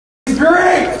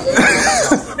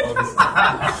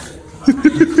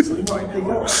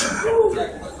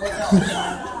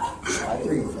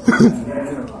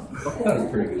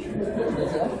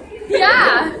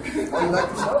Yeah.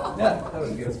 Yeah, that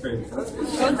was good. That's crazy.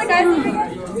 What's the guy's name?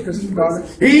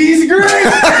 He's great!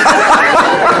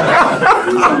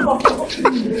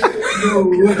 Oh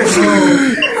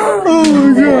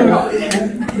my god.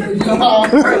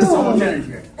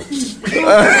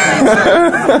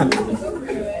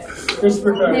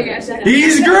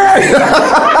 He's great!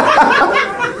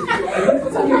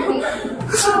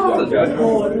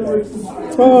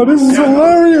 Oh, this is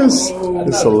hilarious.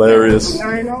 It's hilarious.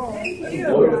 I know.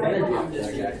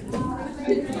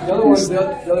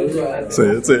 Say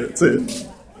it, say it, say it.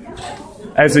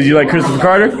 Hey, so you like Christopher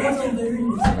Carter?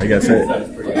 I guess it. I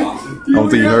don't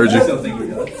think he heard you.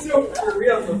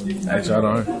 Actually, I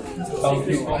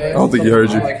don't think he heard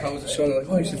you. Like, I was showing, like,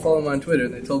 oh, you should follow him on Twitter.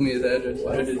 And they told me his address.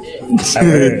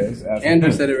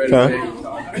 Andrew said it right away.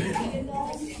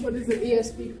 What is it,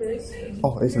 ESP first?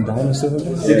 Oh, it's some diamonds still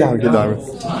in there? Get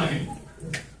diamonds.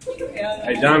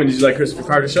 Hey, Diamond, did you like Christopher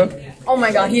Carter's show? Oh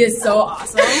my god, he is so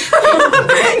awesome.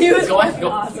 He was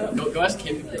awesome. Go ask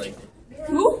Kim if you liked it.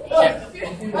 Who?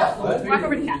 Walk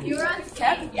over to Kat.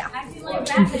 Kat? Yeah.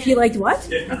 If he liked what?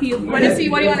 What do you want to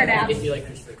ask? If you like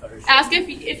Christopher Carter's show. Ask if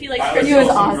he liked Christopher. He was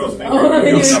awesome.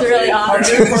 He was really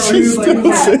awesome.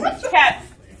 Kat.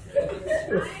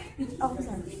 Oh,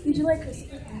 sorry. Did you like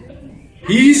Christopher?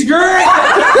 He's great!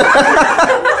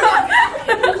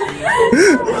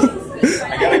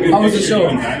 How was the show?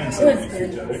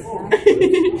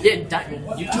 Yeah,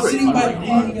 you two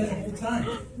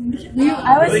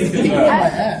are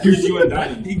Here's you and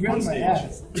Diamond. He grabbed my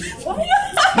ass. Oh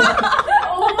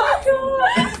my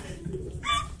god!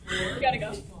 We gotta go.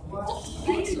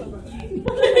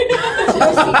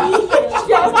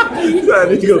 I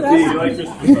need to go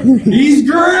pee. He's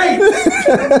great!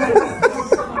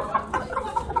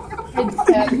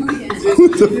 Cap,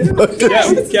 what do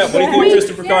you think of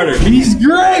Christopher Carter? He's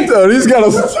great! Oh, he's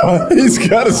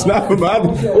gotta snap him out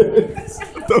of it.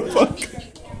 What the fuck?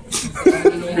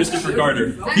 Christopher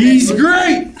Carter. He's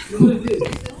great!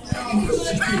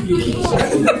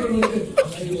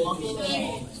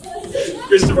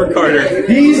 Christopher Carter.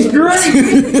 He's great!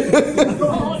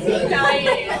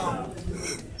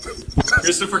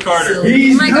 Christopher Carter.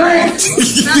 He's great!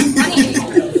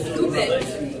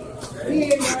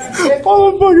 What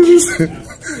the fuck is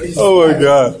this? Oh my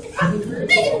god.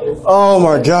 Oh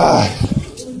my god.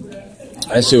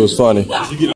 That shit was funny.